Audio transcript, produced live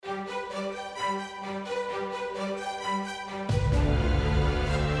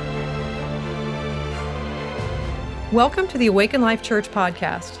Welcome to the Awaken Life Church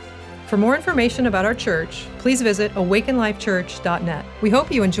podcast. For more information about our church, please visit awakenlifechurch.net. We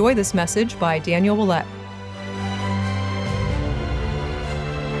hope you enjoy this message by Daniel Willett.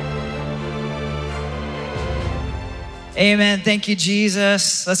 Amen. Thank you,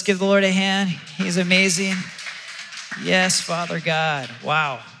 Jesus. Let's give the Lord a hand. He's amazing. Yes, Father God.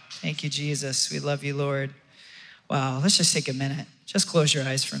 Wow. Thank you, Jesus. We love you, Lord. Wow. Let's just take a minute. Just close your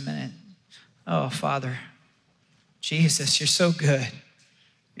eyes for a minute. Oh, Father. Jesus, you're so good.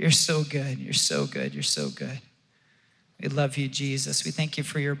 You're so good. You're so good. You're so good. We love you, Jesus. We thank you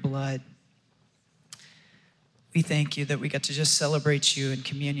for your blood. We thank you that we got to just celebrate you in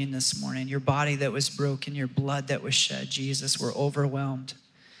communion this morning. Your body that was broken, your blood that was shed. Jesus, we're overwhelmed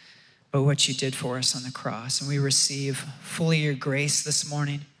by what you did for us on the cross. And we receive fully your grace this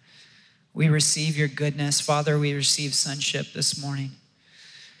morning. We receive your goodness. Father, we receive sonship this morning.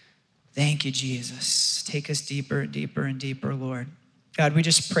 Thank you, Jesus. Take us deeper and deeper and deeper, Lord. God, we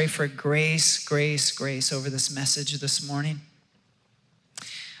just pray for grace, grace, grace over this message this morning.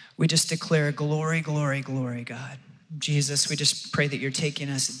 We just declare glory, glory, glory, God. Jesus, we just pray that you're taking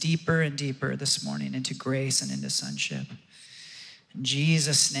us deeper and deeper this morning into grace and into sonship. In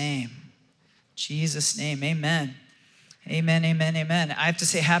Jesus' name, amen. Amen, amen, amen. I have to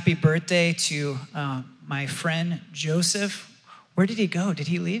say happy birthday to my friend Joseph. Where did he go? Did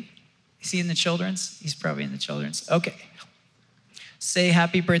he leave? Is he in the children's? He's probably in the children's. Okay. Say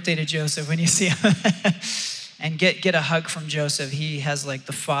happy birthday to Joseph when you see him. And get a hug from Joseph. He has like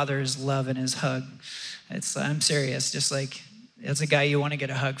the Father's love in his hug. I'm serious. Just like, it's a guy you want to get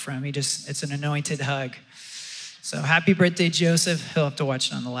a hug from. It's an anointed hug. So happy birthday, Joseph. He'll have to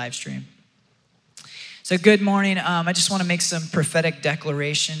watch it on the live stream. So good morning. I just want to make some prophetic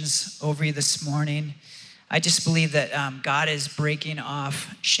declarations over you this morning. I just believe that God is breaking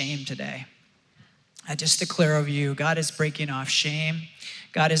off shame today. I just declare over you, God is breaking off shame.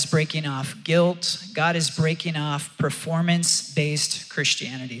 God is breaking off guilt. God is breaking off performance-based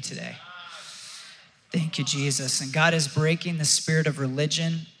Christianity today. Thank you, Jesus. And God is breaking the spirit of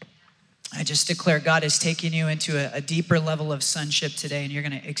religion. I just declare God is taking you into a deeper level of sonship today, and you're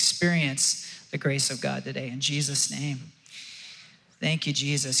going to experience the grace of God today in Jesus' name. Thank you,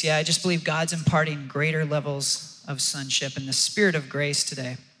 Jesus. Yeah, I just believe God's imparting greater levels of sonship and the spirit of grace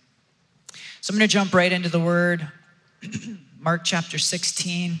today. So I'm going to jump right into the word. Mark chapter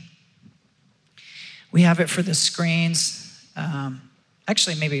 16. We have it for the screens.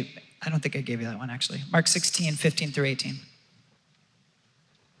 Actually, maybe, I don't think I gave you that one, actually. Mark 16, 15 through 18.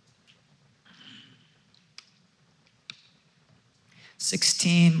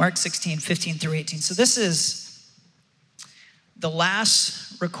 Mark 16, 15 through 18. So this is the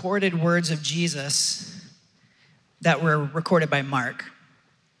last recorded words of Jesus that were recorded by Mark.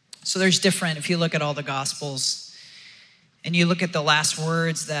 So there's different, if you look at all the Gospels, and you look at the last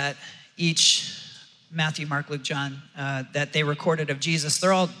words that each, Matthew, Mark, Luke, John, that they recorded of Jesus, they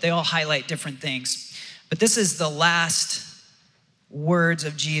all highlight different things. But this is the last words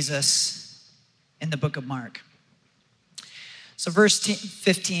of Jesus in the book of Mark. So verse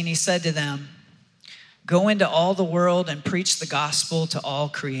 15, he said to them, "Go into all the world and preach the gospel to all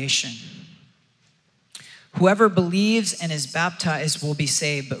creation. Whoever believes and is baptized will be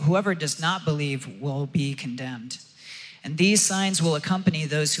saved, but whoever does not believe will be condemned. And these signs will accompany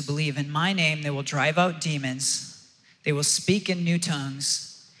those who believe. In my name, they will drive out demons. They will speak in new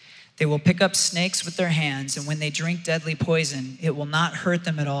tongues. They will pick up snakes with their hands, and when they drink deadly poison, it will not hurt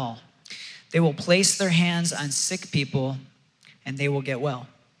them at all. They will place their hands on sick people, and they will get well."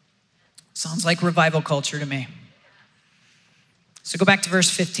 Sounds like revival culture to me. So go back to verse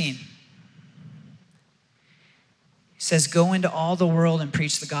 15. It says, "Go into all the world and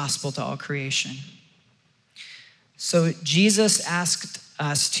preach the gospel to all creation." So Jesus asked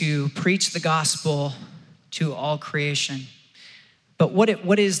us to preach the gospel to all creation. But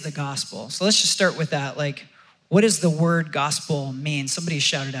what is the gospel? So let's just start with that. Like, what does the word gospel mean? Somebody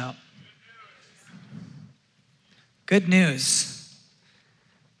shout it out. Good news.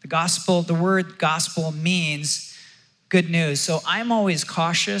 The word gospel means good news. So I'm always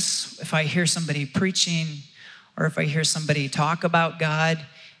cautious if I hear somebody preaching or if I hear somebody talk about God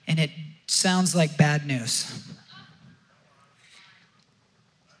and it sounds like bad news.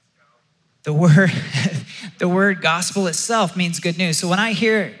 The word gospel itself means good news. So when I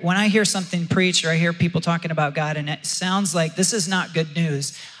hear something preached or I hear people talking about God and it sounds like this is not good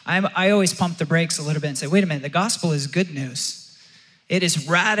news, I always pump the brakes a little bit and say, wait a minute, the gospel is good news. It is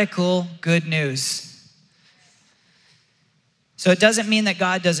radical good news. So it doesn't mean that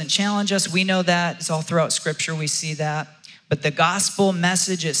God doesn't challenge us. We know that. It's all throughout Scripture we see that. But the gospel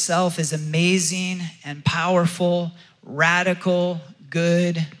message itself is amazing and powerful, radical,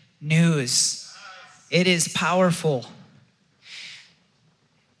 good news. It is powerful.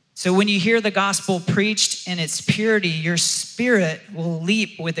 So when you hear the gospel preached in its purity, your spirit will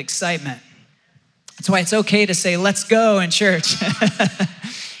leap with excitement. That's why it's okay to say, let's go in church.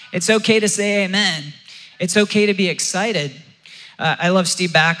 It's okay to say amen. It's okay to be excited. I love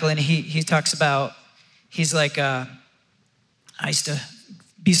Steve Backlund. He talks about, he's like, I used to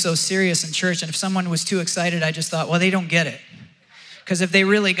be so serious in church, and if someone was too excited, I just thought, well, they don't get it. Because if they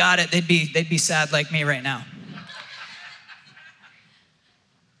really got it, they'd be sad like me right now.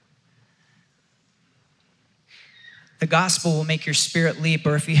 The gospel will make your spirit leap,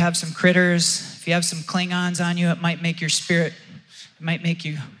 or if you have some critters, if you have some Klingons on you, it might make your spirit, it might make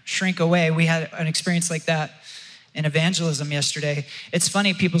you shrink away. We had an experience like that in evangelism yesterday. It's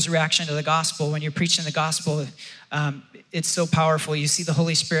funny, people's reaction to the gospel. When you're preaching the gospel, it's so powerful. You see the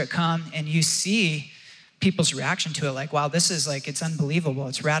Holy Spirit come, and you see people's reaction to it, like, wow, this is like, it's unbelievable.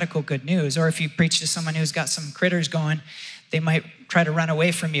 It's radical good news. Or if you preach to someone who's got some critters going, they might try to run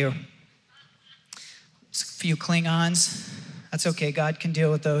away from you. A few Klingons. That's okay. God can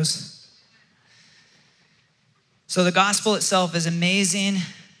deal with those. So the gospel itself is amazing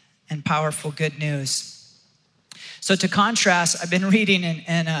and powerful good news. So to contrast, I've been reading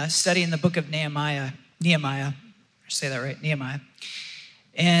and studying the book of Nehemiah. Say that right, Nehemiah.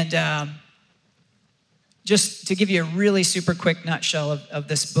 And just to give you a really super quick nutshell of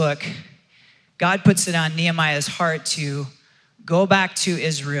this book, God puts it on Nehemiah's heart to go back to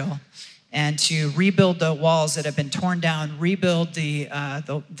Israel and to rebuild the walls that have been torn down, rebuild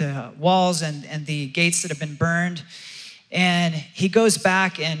the walls and the gates that have been burned. And he goes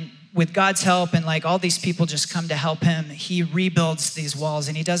back, and with God's help, and like all these people just come to help him, he rebuilds these walls,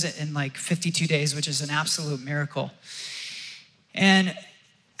 and he does it in like 52 days, which is an absolute miracle. And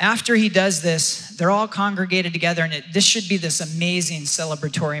after he does this, they're all congregated together, and this should be this amazing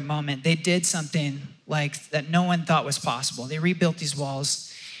celebratory moment. They did something like that no one thought was possible. They rebuilt these walls.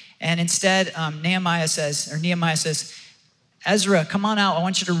 And instead, Nehemiah says, Ezra, come on out. I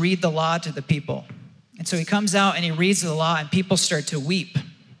want you to read the law to the people. And so he comes out and he reads the law, and people start to weep.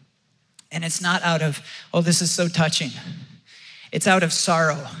 And it's not out of, oh, this is so touching. It's out of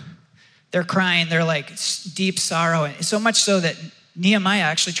sorrow. They're crying. They're like deep sorrow. And so much so that Nehemiah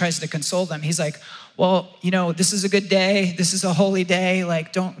actually tries to console them. He's like, well, this is a good day. This is a holy day.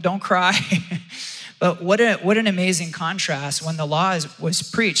 Like, don't cry. But what an amazing contrast. When the law was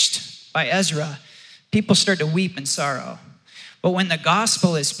preached by Ezra, people start to weep in sorrow. But when the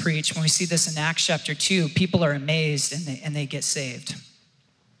gospel is preached, when we see this in Acts chapter 2, people are amazed and they get saved.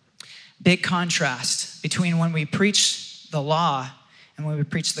 Big contrast between when we preach the law and when we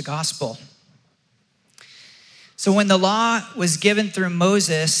preach the gospel. So when the law was given through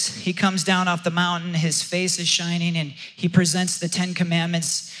Moses, he comes down off the mountain, his face is shining, and he presents the 10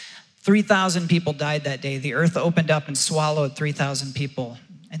 Commandments. 3,000 people died that day. The earth opened up and swallowed 3,000 people,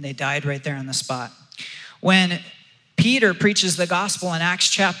 and they died right there on the spot. When Peter preaches the gospel in Acts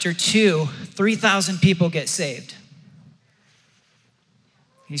chapter 2, 3,000 people get saved.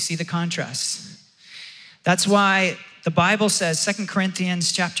 You see the contrast. That's why the Bible says, 2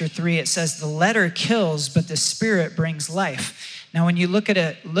 Corinthians chapter 3, it says, the letter kills, but the spirit brings life. Now, when you look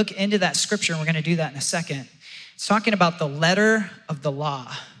into that scripture, and we're going to do that in a second, it's talking about the letter of the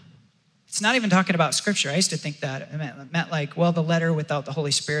law. It's not even talking about scripture. I used to think that. It meant like, well, the letter without the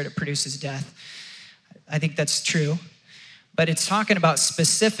Holy Spirit, it produces death. I think that's true. But it's talking about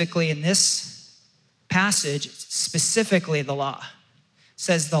specifically in this passage, specifically the law. It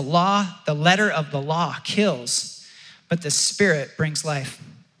says the law, the letter of the law kills, but the Spirit brings life.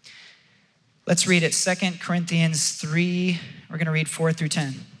 Let's read it, 2 Corinthians 3. We're going to read 4 through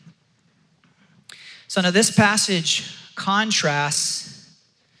 10. So now this passage contrasts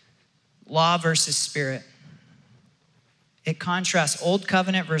law versus spirit. It contrasts old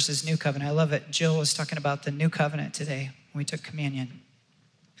covenant versus new covenant. I love it. Jill was talking about the new covenant today when we took communion.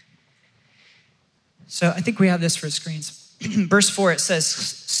 So I think we have this for screens. Verse 4, it says,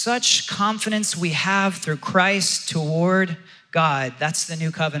 such confidence we have through Christ toward God. That's the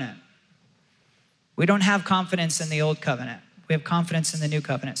new covenant. We don't have confidence in the old covenant. We have confidence in the new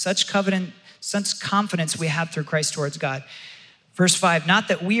covenant. Such confidence we have through Christ towards God. Verse 5, not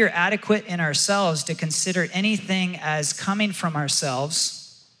that we are adequate in ourselves to consider anything as coming from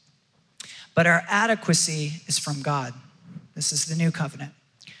ourselves, but our adequacy is from God. This is the new covenant.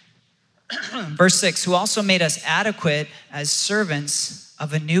 Verse 6, who also made us adequate as servants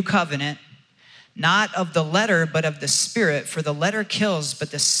of a new covenant, not of the letter, but of the Spirit. For the letter kills,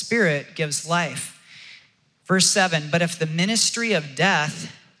 but the Spirit gives life. Verse 7, but if the ministry of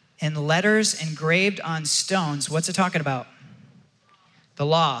death in letters engraved on stones, what's it talking about? The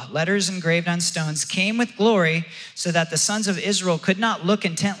law, letters engraved on stones, came with glory so that the sons of Israel could not look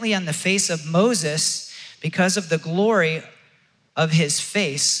intently on the face of Moses because of the glory of his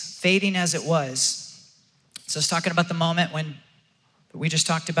face, fading as it was. So it's talking about the moment when we just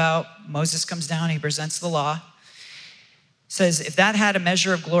talked about. Moses comes down, he presents the law. It says, if that had a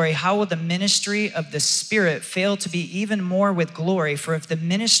measure of glory, how will the ministry of the Spirit fail to be even more with glory? For if the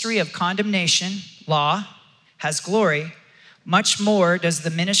ministry of condemnation, law, has glory, much more does the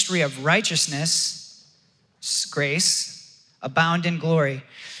ministry of righteousness, grace, abound in glory.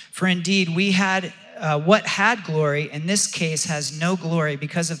 For indeed, what had glory in this case has no glory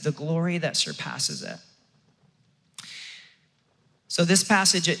because of the glory that surpasses it. So this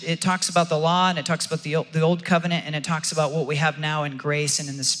passage, it talks about the law, and it talks about the old covenant, and it talks about what we have now in grace and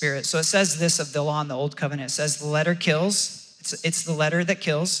in the Spirit. So it says this of the law and the old covenant. It says the letter kills. It's the letter that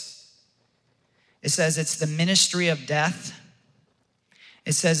kills. It says it's the ministry of death.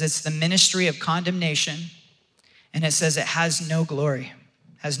 It says it's the ministry of condemnation. And it says it has no glory,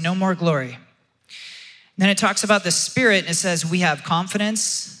 has no more glory. And then it talks about the Spirit, and it says we have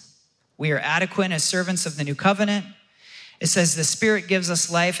confidence. We are adequate as servants of the new covenant. It says the Spirit gives us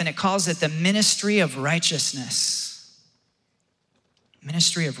life, and it calls it the ministry of righteousness.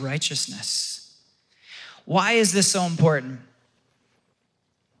 Ministry of righteousness. Why is this so important?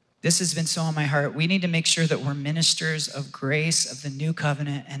 This has been so on my heart. We need to make sure that we're ministers of grace, of the new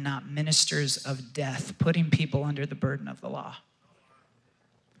covenant, and not ministers of death, putting people under the burden of the law.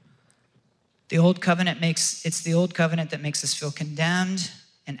 The old covenant it's the old covenant that makes us feel condemned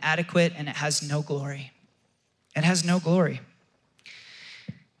and inadequate, and it has no glory. It has no glory.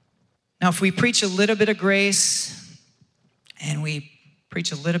 Now, if we preach a little bit of grace and we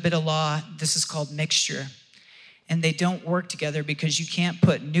preach a little bit of law, this is called mixture. And they don't work together because you can't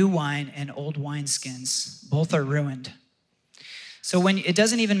put new wine in old wineskins. Both are ruined. So it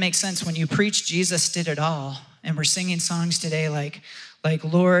doesn't even make sense when you preach Jesus did it all, and we're singing songs today like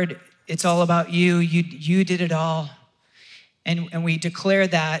Lord, it's all about you. You did it all. And we declare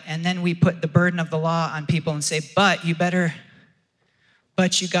that, and then we put the burden of the law on people and say, but you gotta.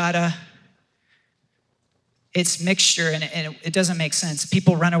 It's mixture, and it doesn't make sense.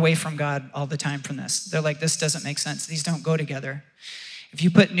 People run away from God all the time from this. They're like, this doesn't make sense. These don't go together. If you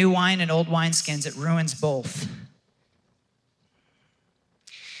put new wine in old wineskins, it ruins both.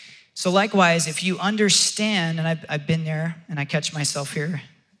 So likewise, if you understand, and I've been there, and I catch myself here,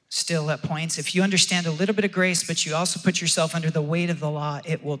 still at points, if you understand a little bit of grace, but you also put yourself under the weight of the law,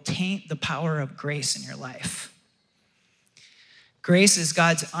 it will taint the power of grace in your life. Grace is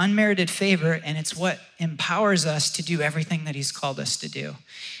God's unmerited favor, and it's what empowers us to do everything that he's called us to do.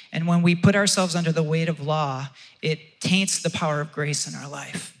 And when we put ourselves under the weight of law, it taints the power of grace in our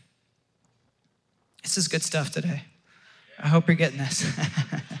life. This is good stuff today. I hope you're getting this.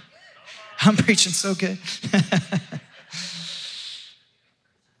 I'm preaching so good.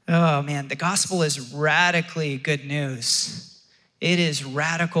 Oh man, the gospel is radically good news. It is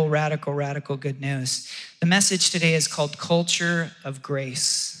radical, radical, radical good news. The message today is called Culture of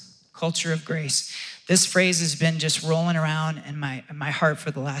Grace. Culture of Grace. This phrase has been just rolling around in my heart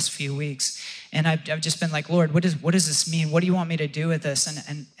for the last few weeks. And I've just been like, Lord, what does this mean? What do you want me to do with this?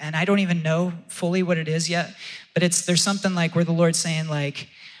 And I don't even know fully what it is yet, but there's something like where the Lord's saying like,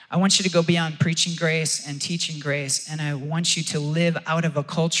 I want you to go beyond preaching grace and teaching grace, and I want you to live out of a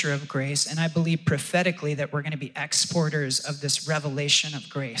culture of grace. And I believe prophetically that we're going to be exporters of this revelation of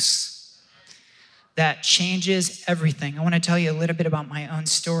grace that changes everything. I want to tell you a little bit about my own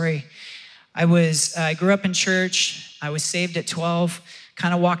story. I grew up in church. I was saved at 12,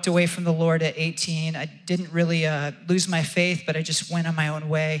 kind of walked away from the Lord at 18. I didn't really lose my faith, but I just went on my own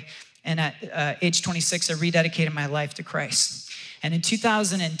way. And at age 26, I rededicated my life to Christ. And in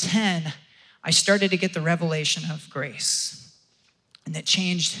 2010, I started to get the revelation of grace. And it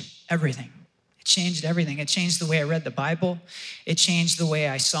changed everything. It changed everything. It changed the way I read the Bible. It changed the way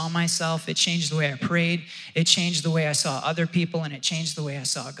I saw myself. It changed the way I prayed. It changed the way I saw other people, and it changed the way I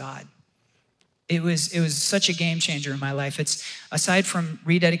saw God. It was such a game changer in my life. It's aside from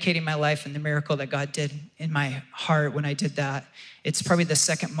rededicating my life and the miracle that God did in my heart when I did that, it's probably the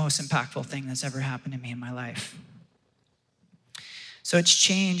second most impactful thing that's ever happened to me in my life. So it's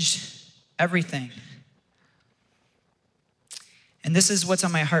changed everything. And this is what's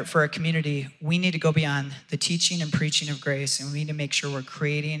on my heart for our community. We need to go beyond the teaching and preaching of grace, and we need to make sure we're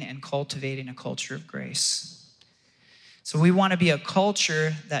creating and cultivating a culture of grace. So we want to be a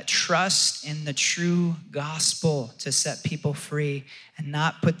culture that trusts in the true gospel to set people free and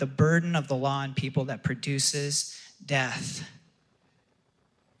not put the burden of the law on people that produces death.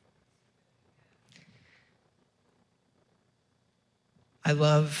 I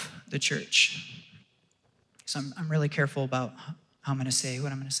love the church. So I'm really careful about how I'm going to say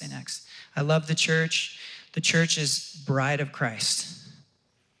what I'm going to say next. I love the church. The church is bride of Christ.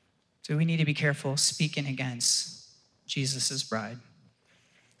 So we need to be careful speaking against Jesus' bride.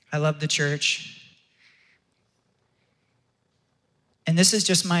 I love the church. And this is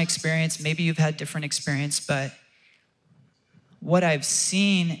just my experience. Maybe you've had different experience, but what I've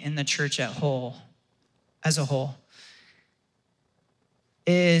seen in the church as a whole,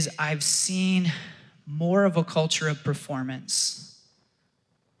 is I've seen more of a culture of performance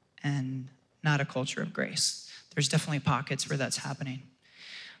and not a culture of grace. There's definitely pockets where that's happening.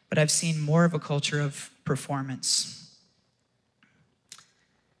 But I've seen more of a culture of performance.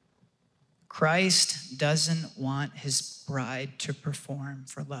 Christ doesn't want his bride to perform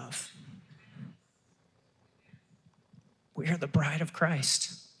for love. We are the bride of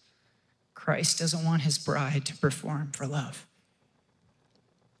Christ. Christ doesn't want his bride to perform for love.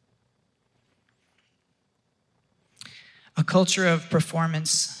 A culture of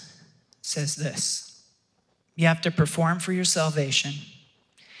performance says this: you have to perform for your salvation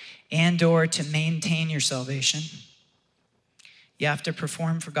and or to maintain your salvation. You have to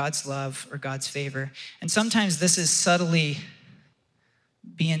perform for God's love or God's favor. And sometimes this is subtly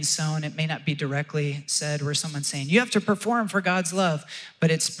being sown. It may not be directly said where someone's saying, you have to perform for God's love,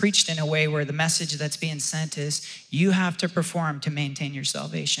 but it's preached in a way where the message that's being sent is, you have to perform to maintain your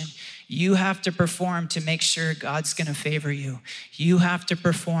salvation. You have to perform to make sure God's gonna favor you. You have to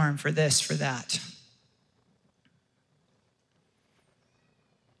perform for this, for that.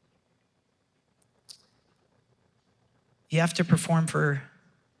 You have to perform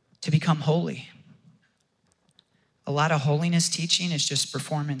to become holy. A lot of holiness teaching is just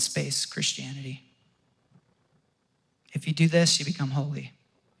performance-based Christianity. If you do this, you become holy.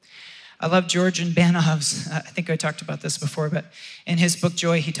 I love Georgian Banahov's, I think I talked about this before, but in his book,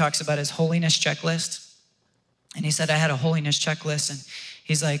 Joy, he talks about his holiness checklist. And he said, I had a holiness checklist, and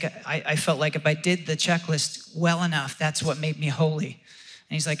he's like, I felt like if I did the checklist well enough, that's what made me holy.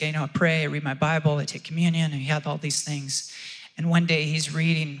 And he's like, I pray, I read my Bible, I take communion, and he had all these things. And one day he's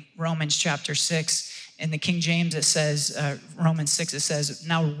reading Romans chapter 6. In the King James, it says, Romans 6, it says,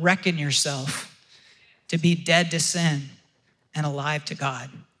 now reckon yourself to be dead to sin and alive to God.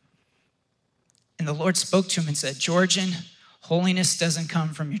 And the Lord spoke to him and said, Georgian, holiness doesn't come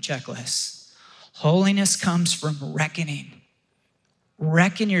from your checklist. Holiness comes from reckoning.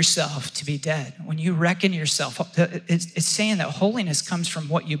 Reckon yourself to be dead. When you reckon yourself, it's saying that holiness comes from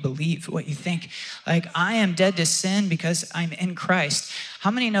what you believe, what you think. Like, I am dead to sin because I'm in Christ.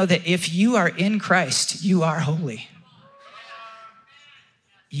 How many know that if you are in Christ, you are holy?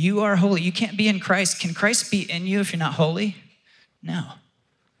 You are holy. You can't be in Christ. Can Christ be in you if you're not holy? No.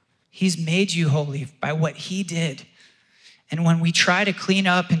 He's made you holy by what he did. And when we try to clean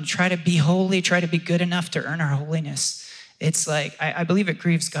up and try to be holy, try to be good enough to earn our holiness, it's like, I believe it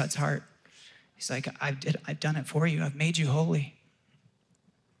grieves God's heart. He's like, I've done it for you. I've made you holy.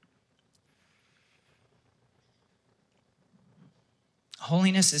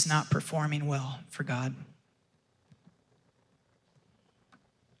 Holiness is not performing well for God.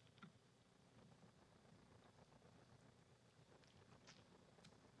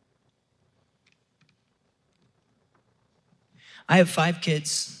 I have 5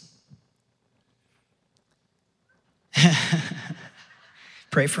 kids.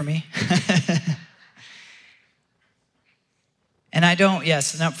 Pray for me. And I don't,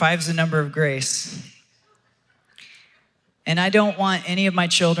 5 is the number of grace. And I don't want any of my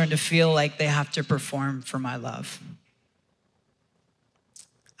children to feel like they have to perform for my love.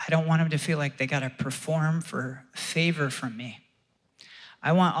 I don't want them to feel like they got to perform for favor from me.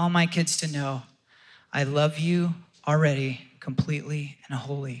 I want all my kids to know I love you already completely and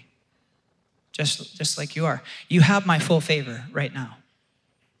wholly. Just like you are. You have my full favor right now.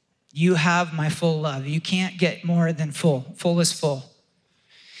 You have my full love. You can't get more than full. Full is full.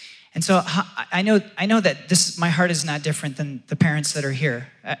 And so I know that my heart is not different than the parents that are here.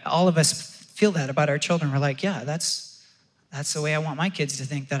 All of us feel that about our children. We're like, yeah, that's the way I want my kids to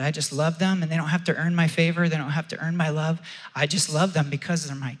think, that I just love them and they don't have to earn my favor. They don't have to earn my love. I just love them because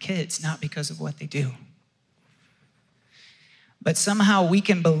they're my kids, not because of what they do. But somehow we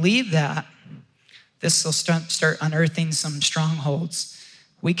can believe that. This will start unearthing some strongholds.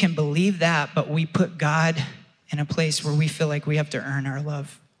 We can believe that, but we put God in a place where we feel like we have to earn our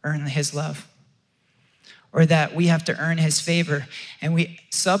love, earn his love. or that we have to earn his favor. And we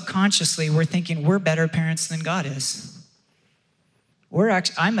subconsciously, we're thinking we're better parents than God is.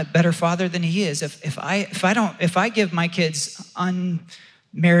 I'm a better father than he is. If I give my kids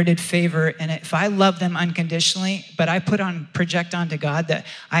unmerited favor, and if I love them unconditionally, but I project onto God that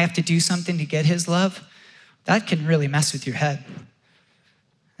I have to do something to get his love, that can really mess with your head.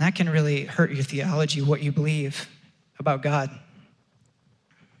 That can really hurt your theology, what you believe about God.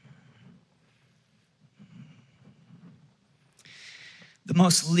 The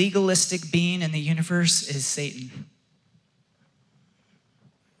most legalistic being in the universe is Satan.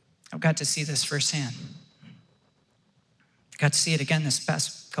 I've got to see this firsthand. Got to see it again this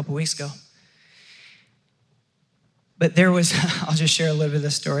past couple weeks ago. But I'll just share a little bit of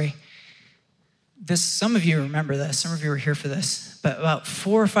this story. Some of you remember this, some of you were here for this, but about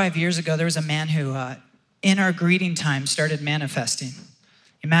 4 or 5 years ago, there was a man who, in our greeting time, started manifesting.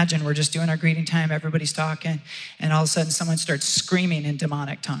 Imagine we're just doing our greeting time, everybody's talking, and all of a sudden someone starts screaming in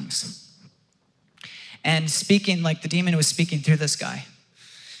demonic tongues. And speaking like the demon was speaking through this guy.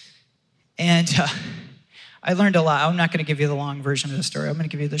 And I learned a lot. I'm not going to give you the long version of the story. I'm going to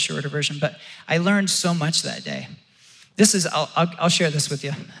give you the shorter version, but I learned so much that day. I'll share this with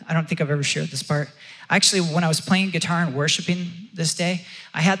you. I don't think I've ever shared this part. Actually, when I was playing guitar and worshiping this day,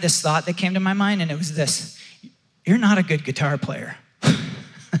 I had this thought that came to my mind, and it was this: you're not a good guitar player.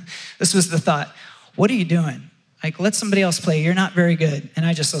 This was the thought. What are you doing? Like, let somebody else play. You're not very good. And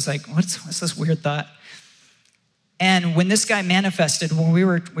I just was like, what's this weird thought? And when this guy manifested, when we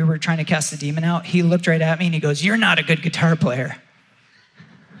were trying to cast the demon out, he looked right at me and he goes, "You're not a good guitar player."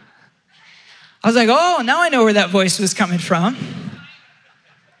 I was like, oh, now I know where that voice was coming from.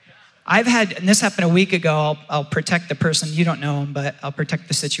 And this happened a week ago. I'll protect the person. You don't know him, but I'll protect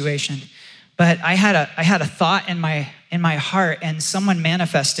the situation. But I had a thought in my heart, and someone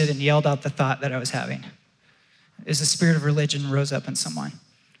manifested and yelled out the thought that I was having. As the spirit of religion rose up in someone.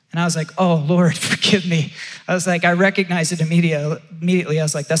 And I was like, oh, Lord, forgive me. I was like, I recognized it immediately. I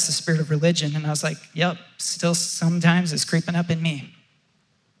was like, that's the spirit of religion. And I was like, yep, still sometimes it's creeping up in me.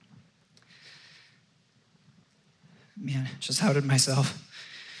 Man, just outed myself.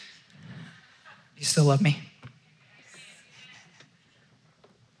 You still love me?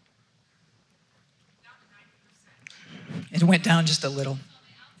 It went down just a little.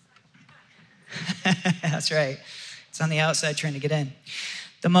 That's right. It's on the outside trying to get in.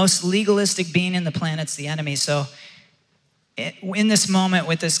 The most legalistic being in the planet's the enemy. So in this moment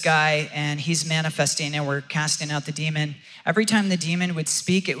with this guy, and he's manifesting and we're casting out the demon, every time the demon would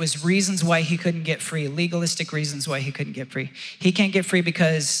speak, it was reasons why he couldn't get free, legalistic reasons why he couldn't get free. He can't get free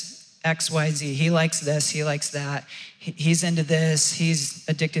because X, Y, Z. He likes this, he likes that. He's into this, he's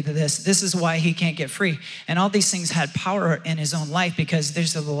addicted to this. This is why he can't get free. And all these things had power in his own life because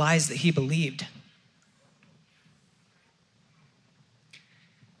these are the lies that he believed.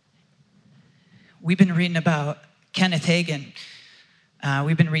 We've been reading about Kenneth Hagin.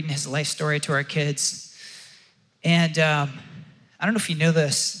 We've been reading his life story to our kids. And I don't know if you know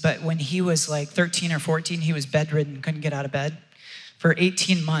this, but when he was like 13 or 14, he was bedridden, couldn't get out of bed. For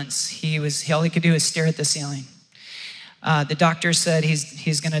 18 months, all he could do is stare at the ceiling. The doctor said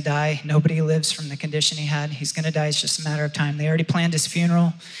he's going to die. Nobody lives from the condition he had. He's going to die. It's just a matter of time. They already planned his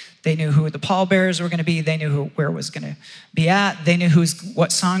funeral. They knew who the pallbearers were going to be. They knew where it was going to be at. They knew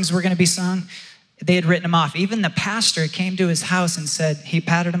what songs were going to be sung. They had written him off. Even the pastor came to his house and he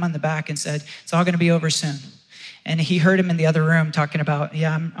patted him on the back and said, it's all going to be over soon. And he heard him in the other room talking about,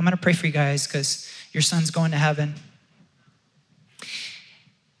 yeah, I'm going to pray for you guys because your son's going to heaven.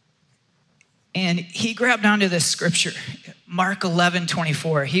 And he grabbed onto this scripture, Mark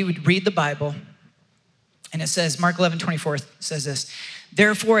 11:24. He would read the Bible, and it says, Mark 11:24 says this: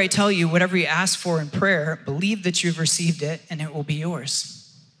 "Therefore I tell you, whatever you ask for in prayer, believe that you've received it, and it will be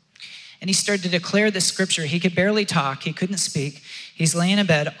yours." And he started to declare this scripture. He could barely talk. He couldn't speak. He's laying in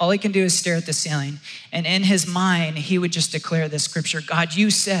bed. All he can do is stare at the ceiling. And in his mind, he would just declare this scripture: God,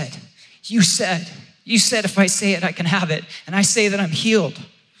 you said if I say it, I can have it. And I say that I'm healed.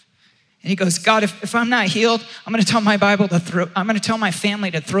 And he goes, God, if I'm not healed, I'm going to tell I'm going to tell my family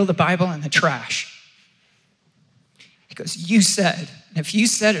to throw the Bible in the trash. He goes, you said, and if you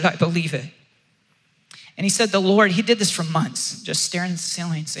said it, I believe it. And he said the Lord, he did this for months, just staring at the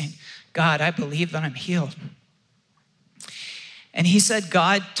ceiling saying, God, I believe that I'm healed. And he said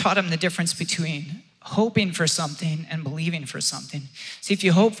God taught him the difference between hoping for something and believing for something. See, if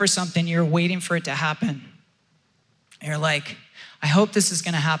you hope for something, you're waiting for it to happen. You're like, I hope this is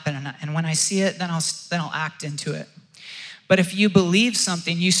going to happen, and when I see it, then I'll act into it. But if you believe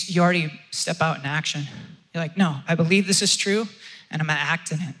something, you already step out in action. You're like, no, I believe this is true, and I'm going to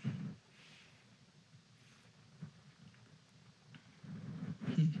act in it.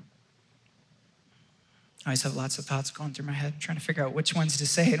 I always have lots of thoughts going through my head, trying to figure out which ones to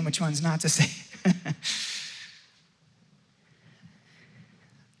say and which ones not to say.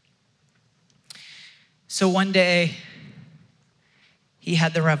 So one day, he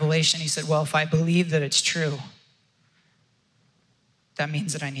had the revelation. He said, well, if I believe that it's true, that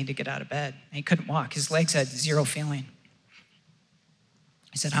means that I need to get out of bed. And he couldn't walk. His legs had zero feeling.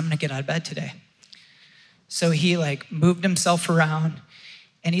 He said, I'm going to get out of bed today. So he moved himself around.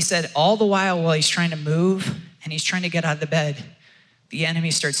 And he said, all the while he's trying to move and he's trying to get out of the bed, the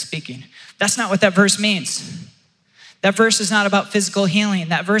enemy starts speaking. That's not what that verse means. That verse is not about physical healing.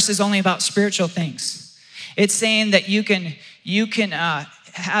 That verse is only about spiritual things. It's saying that you can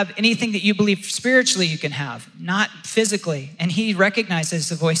have anything that you believe spiritually you can have, not physically. And he recognizes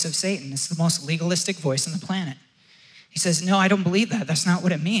the voice of Satan. It's the most legalistic voice on the planet. He says, no, I don't believe that. That's not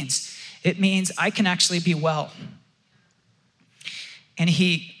what it means. It means I can actually be well. And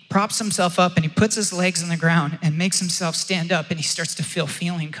he props himself up and he puts his legs on the ground and makes himself stand up, and he starts to feel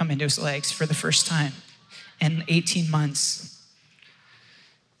feeling come into his legs for the first time in 18 months.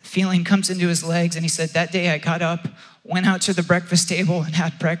 Feeling comes into his legs, and he said, that day I got up, went out to the breakfast table and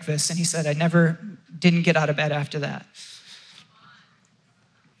had breakfast, and he said, I didn't get out of bed after that.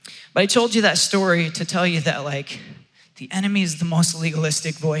 But I told you that story to tell you that the enemy is the most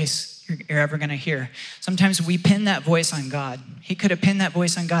legalistic voice you're ever gonna hear. Sometimes we pin that voice on God. He could have pinned that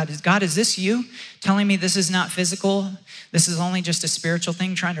voice on God. God, is this you telling me this is not physical? This is only just a spiritual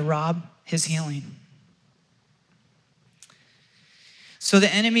thing, trying to rob his healing. So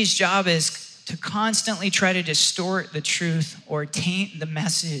the enemy's job is to constantly try to distort the truth or taint the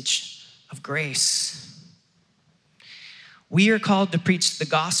message of grace. We are called to preach the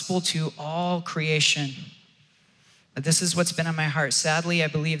gospel to all creation. But this is what's been on my heart. Sadly, I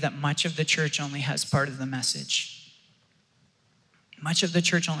believe that much of the church only has part of the message. Much of the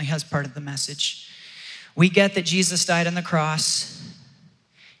church only has part of the message. We get that Jesus died on the cross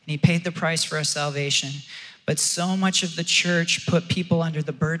and he paid the price for our salvation. But so much of the church put people under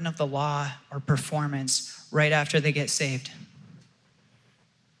the burden of the law or performance right after they get saved.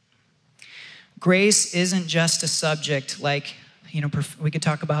 Grace isn't just a subject we could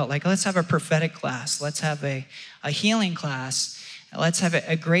talk about let's have a prophetic class, let's have a healing class, let's have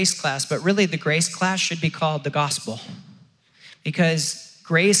a grace class. But really the grace class should be called the gospel, because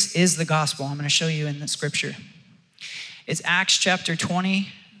grace is the gospel. I'm going to show you in the scripture. It's Acts chapter 20.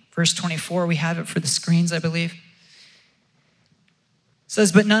 Verse 24, we have it for the screens, I believe. It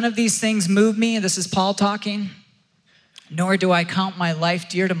says, but none of these things move me. This is Paul talking. Nor do I count my life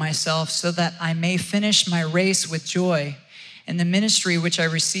dear to myself, so that I may finish my race with joy in the ministry which I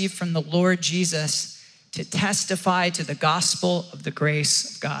received from the Lord Jesus, to testify to the gospel of the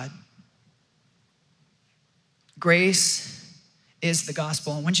grace of God. Grace is the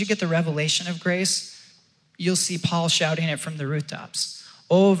gospel. And once you get the revelation of grace, you'll see Paul shouting it from the rooftops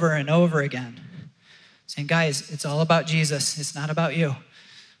over and over again, saying, guys, it's all about Jesus. It's not about you.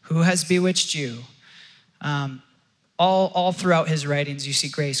 Who has bewitched you? All throughout his writings, you see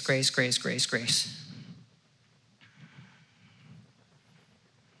grace, grace, grace, grace, grace.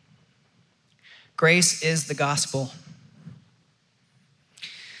 Grace is the gospel.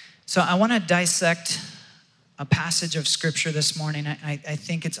 So I want to dissect a passage of scripture this morning. I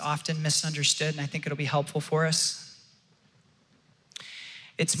think it's often misunderstood, and I think it'll be helpful for us.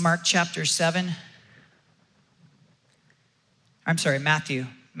 It's Mark chapter 7. I'm sorry, Matthew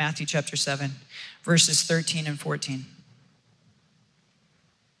chapter 7, verses 13 and 14.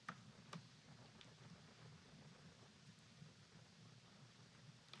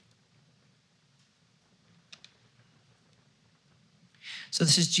 So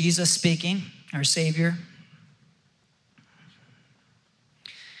this is Jesus speaking, our Savior.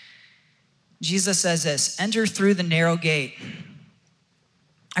 Jesus says this, enter through the narrow gate.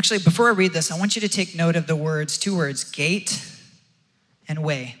 Actually, before I read this, I want you to take note of the words, two words, gate and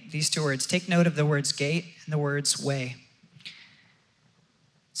way. These two words. Take note of the words gate and the words way. It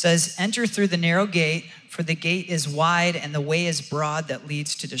says, enter through the narrow gate, for the gate is wide and the way is broad that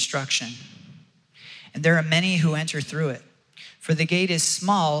leads to destruction. And there are many who enter through it. For the gate is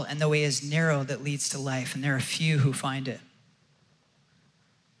small and the way is narrow that leads to life, and there are few who find it.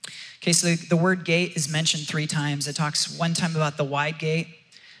 Okay, so the word gate is mentioned 3 times. It talks one time about the wide gate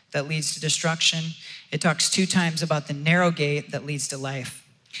that leads to destruction. It talks 2 times about the narrow gate that leads to life.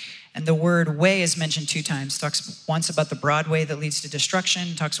 And the word way is mentioned 2 times. It talks once about the broad way that leads to destruction.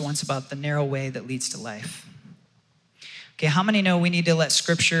 It talks once about the narrow way that leads to life. Okay, how many know we need to let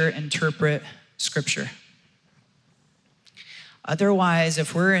Scripture interpret Scripture? Otherwise,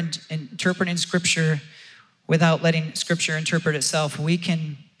 if we're interpreting Scripture without letting Scripture interpret itself, we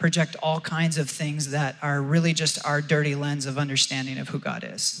can project all kinds of things that are really just our dirty lens of understanding of who God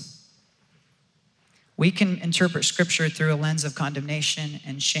is. We can interpret Scripture through a lens of condemnation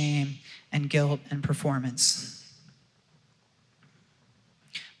and shame and guilt and performance.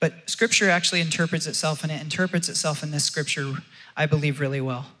 But Scripture actually interprets itself, and it interprets itself in this Scripture, I believe, really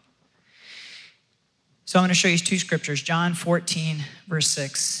well. So I'm going to show you two scriptures. John 14, verse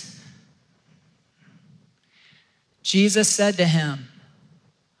 6. Jesus said to him,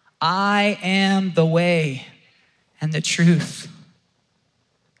 I am the way and the truth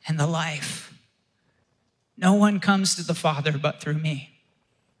and the life. No one comes to the Father but through me.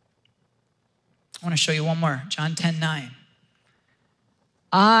 I want to show you one more. John 10:9.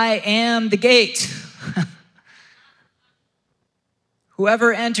 I am the gate.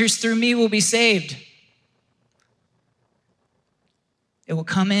 Whoever enters through me will be saved. It will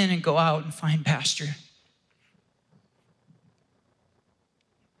come in and go out and find pasture.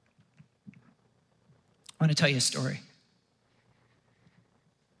 I want to tell you a story.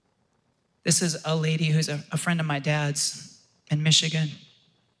 This is a lady who's a friend of my dad's in Michigan.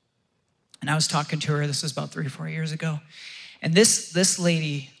 And I was talking to her, this was about 3 or 4 years ago. And this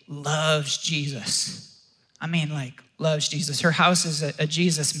lady loves Jesus. I mean, like, loves Jesus. Her house is a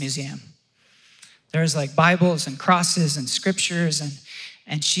Jesus museum. There's like Bibles and crosses and scriptures,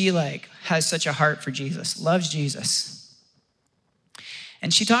 and she like has such a heart for Jesus, loves Jesus.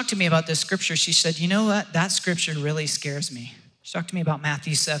 And she talked to me about this scripture. She said, you know what? That scripture really scares me. She talked to me about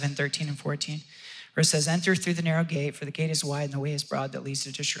Matthew 7:13 and 14, where it says, enter through the narrow gate, for the gate is wide and the way is broad that leads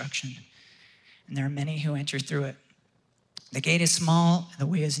to destruction. And there are many who enter through it. The gate is small and the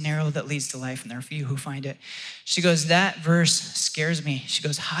way is narrow that leads to life, and there are few who find it. She goes, that verse scares me. She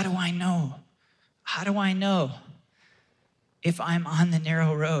goes, how do I know? How do I know if I'm on the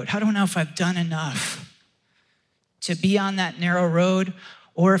narrow road? How do I know if I've done enough to be on that narrow road,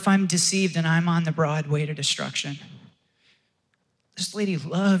 or if I'm deceived and I'm on the broad way to destruction? This lady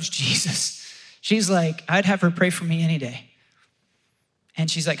loves Jesus. She's like, I'd have her pray for me any day. And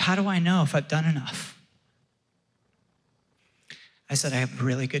she's like, how do I know if I've done enough? I said, I have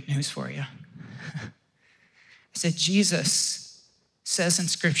really good news for you. I said, Jesus says in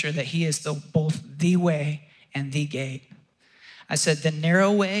scripture that he is both the way and the gate. I said, the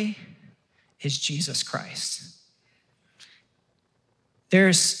narrow way is Jesus Christ.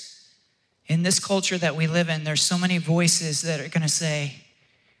 In this culture that we live in, there's so many voices that are going to say,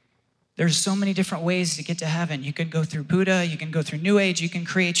 there's so many different ways to get to heaven. You can go through Buddha, you can go through New Age, you can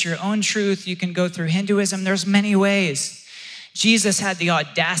create your own truth, you can go through Hinduism. There's many ways. Jesus had the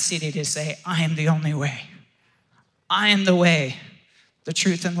audacity to say, I am the only way. I am the way, the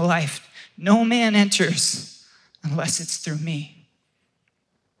truth, and the life. No man enters unless it's through me.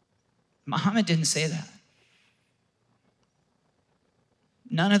 Muhammad didn't say that.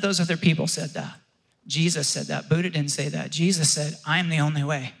 None of those other people said that. Jesus said that. Buddha didn't say that. Jesus said, I am the only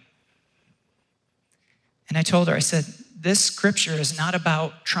way. And I told her, I said, this scripture is not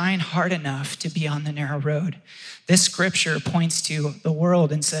about trying hard enough to be on the narrow road. This scripture points to the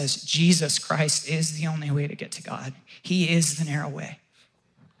world and says, Jesus Christ is the only way to get to God. He is the narrow way.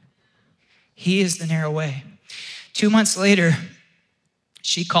 He is the narrow way. 2 months later,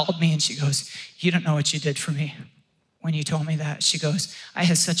 she called me and she goes, you don't know what you did for me when you told me that. She goes, I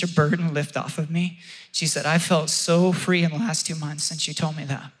had such a burden lift off of me. She said, I felt so free in the last 2 months since she told me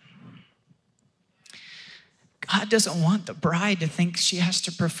that. God doesn't want the bride to think she has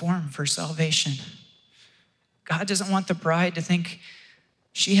to perform for salvation. God doesn't want the bride to think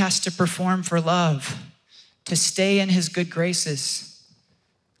she has to perform for love, to stay in his good graces.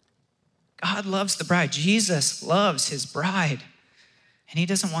 God loves the bride. Jesus loves his bride. And he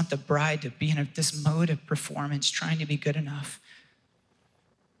doesn't want the bride to be in this mode of performance, trying to be good enough.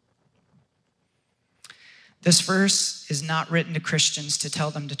 This verse is not written to Christians to tell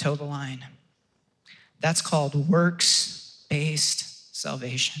them to toe the line. That's called works-based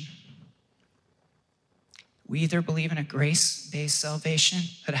salvation. We either believe in a grace-based salvation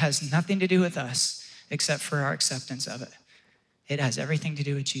that has nothing to do with us except for our acceptance of it. It has everything to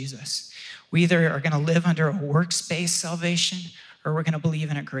do with Jesus. We either are going to live under a works-based salvation, or we're going to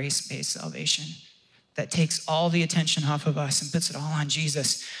believe in a grace-based salvation that takes all the attention off of us and puts it all on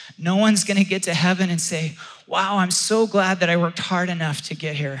Jesus. No one's going to get to heaven and say, wow, I'm so glad that I worked hard enough to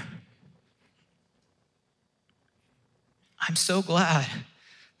get here. I'm so glad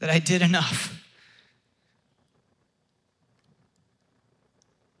that I did enough.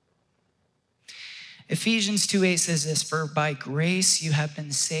 Ephesians 2:8 says this, for by grace you have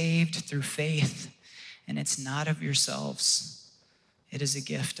been saved through faith, and it's not of yourselves. It is a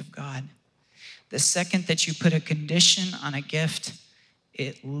gift of God. The second that you put a condition on a gift,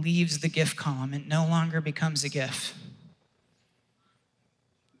 it leaves the gift column. It no longer becomes a gift.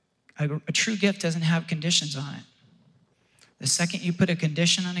 A true gift doesn't have conditions on it. The second you put a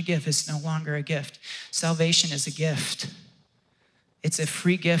condition on a gift, it's no longer a gift. Salvation is a gift. It's a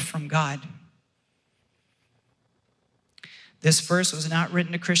free gift from God. This verse was not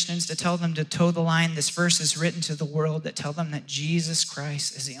written to Christians to tell them to toe the line. This verse is written to the world that tell them that Jesus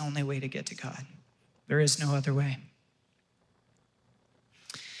Christ is the only way to get to God. There is no other way.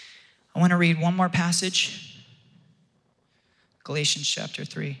 I want to read one more passage. Galatians chapter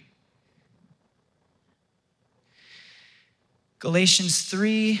 3. Galatians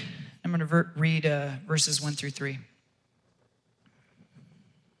 3, I'm going to read verses 1 through 3.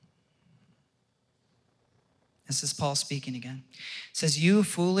 This is Paul speaking again. It says, "You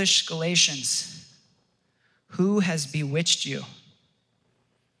foolish Galatians, who has bewitched you?"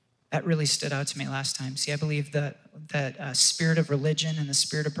 That really stood out to me last time. See, I believe that spirit of religion and the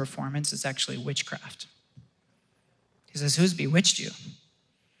spirit of performance is actually witchcraft. He says, who's bewitched you?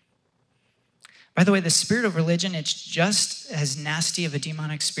 By the way, the spirit of religion, it's just as nasty of a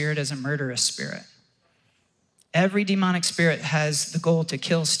demonic spirit as a murderous spirit. Every demonic spirit has the goal to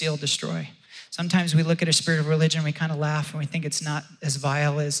kill, steal, destroy. Sometimes we look at a spirit of religion, we kind of laugh and we think it's not as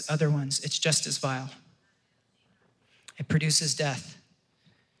vile as other ones. It's just as vile. It produces death.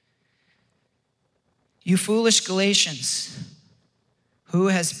 You foolish Galatians, who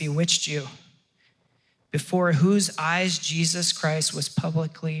has bewitched you? Before whose eyes Jesus Christ was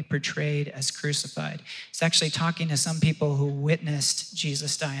publicly portrayed as crucified. It's actually talking to some people who witnessed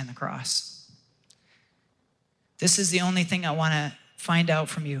Jesus die on the cross. This is the only thing I want to find out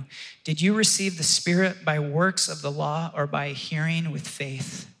from you. Did you receive the Spirit by works of the law or by hearing with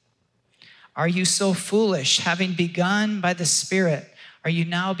faith? Are you so foolish, having begun by the Spirit, are you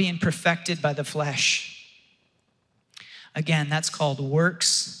now being perfected by the flesh? Again, that's called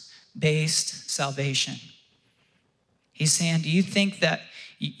works-based salvation. He's saying, do you think that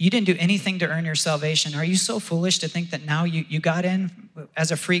you didn't do anything to earn your salvation? Are you so foolish to think that now you got in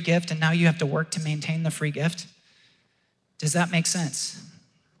as a free gift and now you have to work to maintain the free gift? Does that make sense?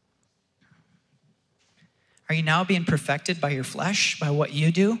 Are you now being perfected by your flesh, by what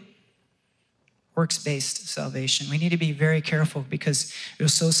you do? Works-based salvation. We need to be very careful because you'll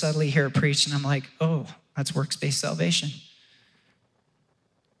so subtly hear it preached and I'm like, oh, that's works-based salvation.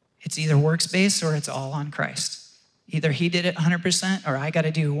 It's either works-based or it's all on Christ. Either he did it 100% or I got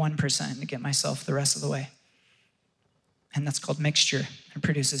to do 1% to get myself the rest of the way. And that's called mixture. It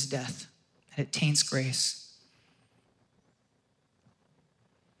produces death and it taints grace.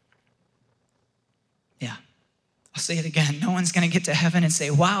 Yeah, I'll say it again. No one's going to get to heaven and say,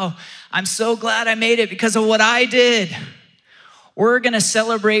 wow, I'm so glad I made it because of what I did. We're going to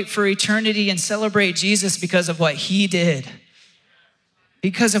celebrate for eternity and celebrate Jesus because of what he did.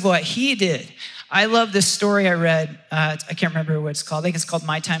 Because of what he did. I love this story I read. I can't remember what it's called. I think it's called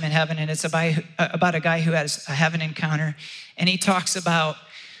My Time in Heaven. And it's about a guy who has a heaven encounter. And he talks about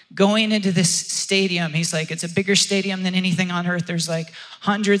going into this stadium. He's like, it's a bigger stadium than anything on earth. There's like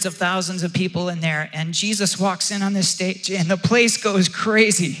hundreds of thousands of people in there. And Jesus walks in on this stage and the place goes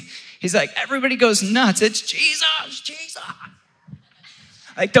crazy. He's like, everybody goes nuts. It's Jesus, Jesus.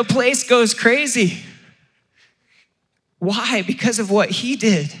 Like the place goes crazy. Why? Because of what he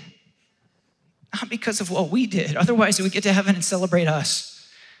did. Not because of what we did. Otherwise, we get to heaven and celebrate us.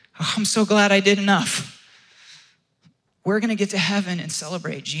 Oh, I'm so glad I did enough. We're going to get to heaven and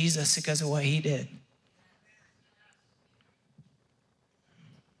celebrate Jesus because of what he did.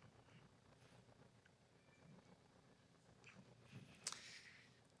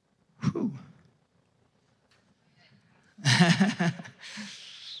 Whew.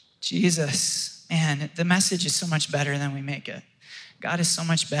 Jesus, man, the message is so much better than we make it. God is so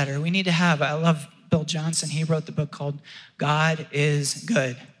much better. We need to have, I love Bill Johnson. He wrote the book called God is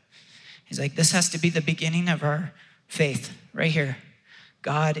Good. He's like, this has to be the beginning of our faith right here.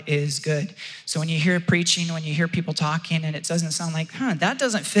 God is good. So when you hear preaching, when you hear people talking and it doesn't sound like, that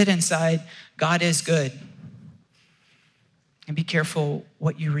doesn't fit inside, God is good. And be careful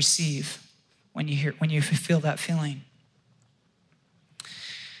what you receive when you feel that feeling.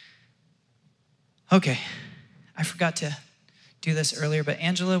 Okay, I forgot to do this earlier, but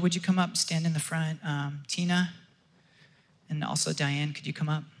Angela, would you come up, stand in the front? Tina, and also Diane, could you come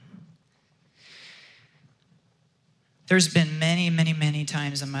up? There's been many, many, many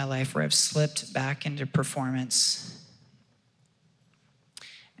times in my life where I've slipped back into performance.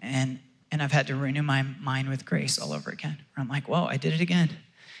 And I've had to renew my mind with grace all over again. I'm like, whoa, I did it again.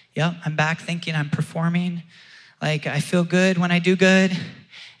 Yep, I'm back thinking I'm performing. Like I feel good when I do good,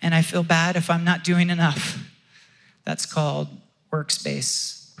 and I feel bad if I'm not doing enough. That's called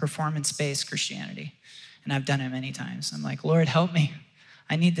works-based, performance-based Christianity. And I've done it many times. I'm like, Lord, help me.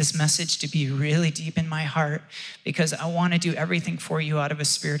 I need this message to be really deep in my heart because I want to do everything for you out of a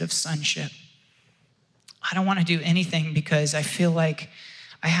spirit of sonship. I don't want to do anything because I feel like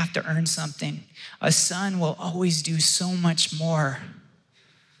I have to earn something. A son will always do so much more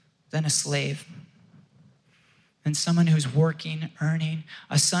than a slave. And someone who's working, earning,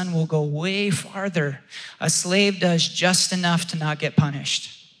 a son will go way farther. A slave does just enough to not get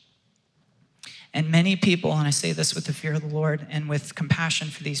punished. And many people, and I say this with the fear of the Lord and with compassion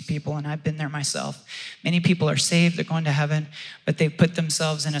for these people, and I've been there myself, many people are saved, they're going to heaven, but they put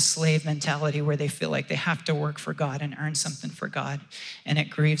themselves in a slave mentality where they feel like they have to work for God and earn something for God, and it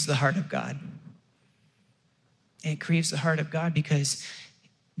grieves the heart of God. It grieves the heart of God because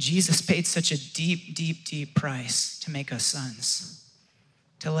Jesus paid such a deep, deep, deep price to make us sons,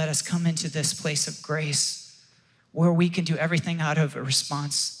 to let us come into this place of grace where we can do everything out of a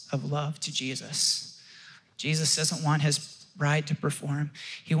response of love to Jesus. Jesus doesn't want his bride to perform.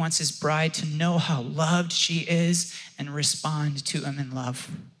 He wants his bride to know how loved she is and respond to him in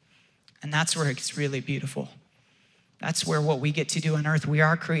love. And that's where it's really beautiful. That's where what we get to do on earth, we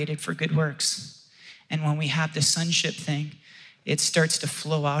are created for good works. And when we have the sonship thing, it starts to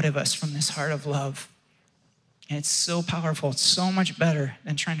flow out of us from this heart of love. And it's so powerful. It's so much better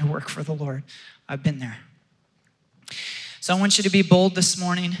than trying to work for the Lord. I've been there. So I want you to be bold this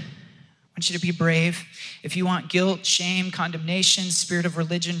morning. I want you to be brave. If you want guilt, shame, condemnation, spirit of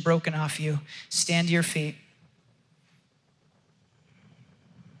religion broken off you, stand to your feet.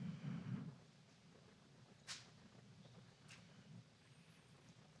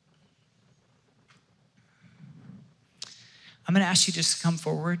 I'm going to ask you just to come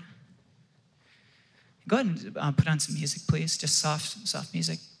forward. Go ahead and put on some music, please. Just soft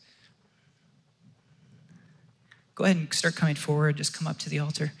music. Go ahead and start coming forward. Just come up to the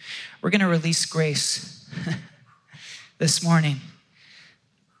altar. We're going to release grace this morning.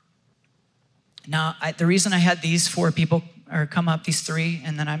 Now, the reason I had these four people, or come up, these three,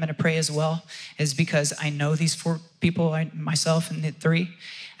 and then I'm going to pray as well, is because I know these four people, myself and the three,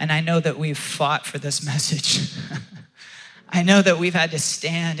 and I know that we've fought for this message. I know that we've had to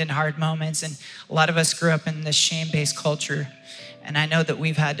stand in hard moments, and a lot of us grew up in this shame-based culture, and I know that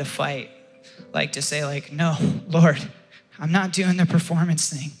we've had to fight, like to say, like, no, Lord, I'm not doing the performance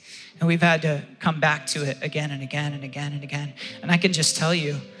thing. And we've had to come back to it again and again and again and again. And I can just tell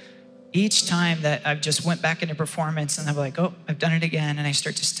you, each time that I've just went back into performance and I'm like, oh, I've done it again, and I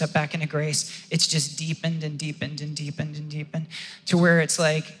start to step back into grace, it's just deepened and deepened and deepened and deepened to where it's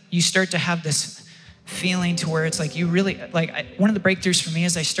like you start to have this feeling to where it's like you really, one of the breakthroughs for me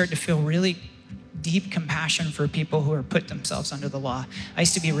is I start to feel really deep compassion for people who are put themselves under the law. I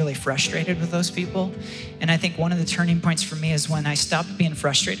used to be really frustrated with those people. And I think one of the turning points for me is when I stopped being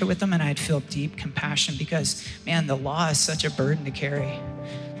frustrated with them and I'd feel deep compassion because, man, the law is such a burden to carry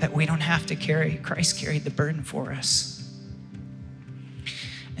that we don't have to carry. Christ carried the burden for us.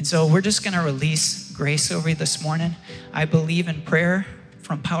 And so we're just going to release grace over you this morning. I believe in prayer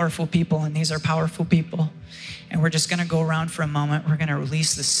from powerful people, and these are powerful people. And we're just going to go around for a moment. We're going to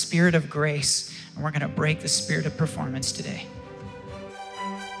release the spirit of grace, and we're going to break the spirit of performance today.